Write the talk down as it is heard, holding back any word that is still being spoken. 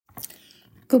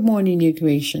Good morning, new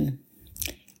creation.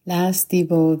 Last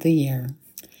Devo of the year,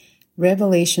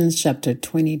 Revelation chapter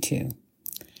 22.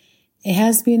 It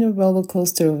has been a roller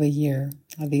coaster of a year,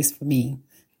 at least for me.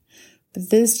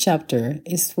 But this chapter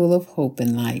is full of hope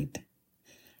and light.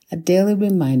 A daily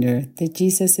reminder that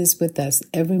Jesus is with us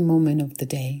every moment of the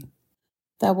day.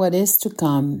 That what is to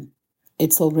come,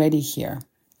 it's already here.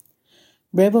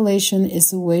 Revelation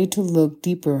is a way to look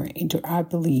deeper into our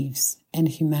beliefs and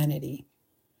humanity.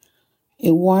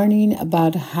 A warning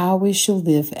about how we should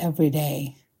live every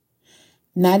day,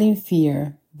 not in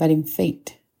fear, but in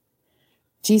faith.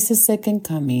 Jesus' second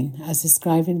coming, as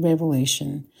described in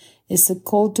Revelation, is a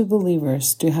call to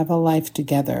believers to have a life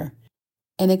together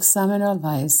and examine our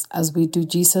lives as we do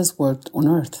Jesus' work on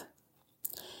earth.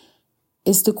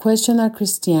 It's to question our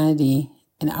Christianity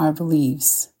and our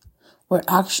beliefs, where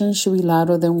actions should be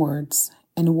louder than words,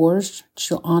 and words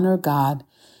should honor God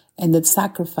and the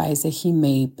sacrifice that He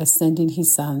made by sending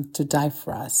His Son to die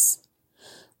for us.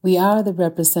 We are the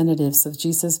representatives of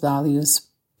Jesus' values,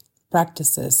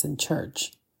 practices, and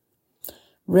church.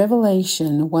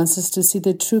 Revelation wants us to see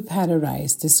the true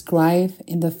paradise described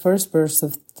in the first verse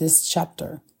of this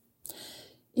chapter.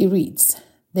 It reads,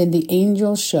 "Then the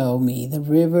angel showed me the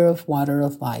river of water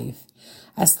of life,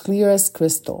 as clear as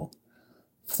crystal,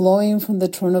 flowing from the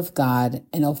throne of God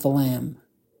and of the Lamb,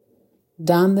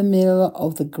 down the middle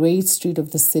of the great street of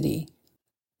the city.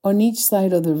 On each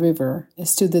side of the river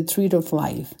stood the tree of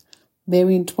life,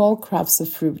 bearing 12 crops of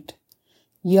fruit,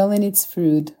 yielding its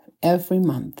fruit every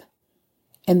month.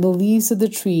 And the leaves of the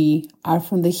tree are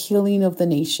from the healing of the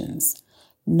nations.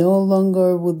 No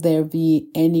longer would there be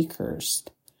any curse.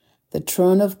 The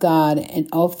throne of God and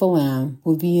of the Lamb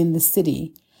will be in the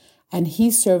city, and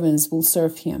His servants will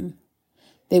serve Him.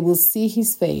 They will see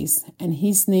His face, and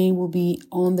His name will be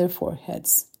on their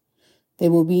foreheads.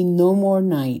 There will be no more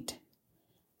night.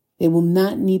 They will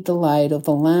not need the light of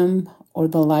the lamp or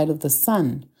the light of the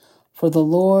sun, for the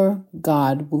Lord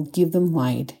God will give them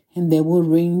light, and they will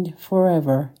reign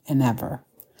forever and ever."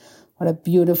 What a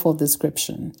beautiful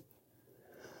description.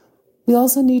 We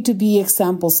also need to be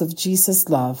examples of Jesus'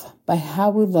 love by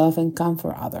how we love and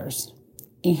comfort others,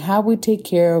 in how we take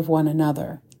care of one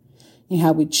another, in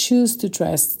how we choose to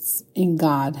trust in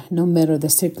God no matter the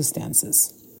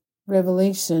circumstances.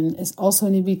 Revelation is also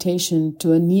an invitation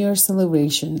to a near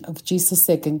celebration of Jesus'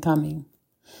 second coming.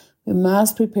 We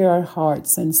must prepare our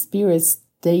hearts and spirits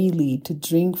daily to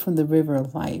drink from the river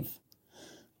of life.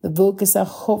 The book is a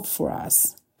hope for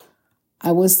us.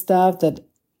 I was taught that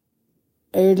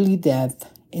early death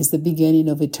is the beginning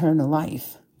of eternal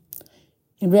life.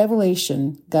 In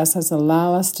Revelation, God has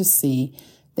allowed us to see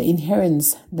the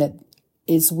inheritance that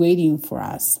is waiting for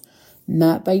us,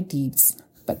 not by deeds,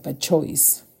 but by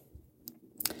choice.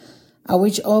 I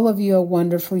wish all of you a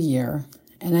wonderful year,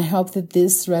 and I hope that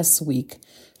this rest week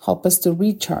help us to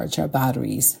recharge our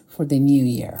batteries for the new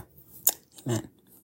year. Amen.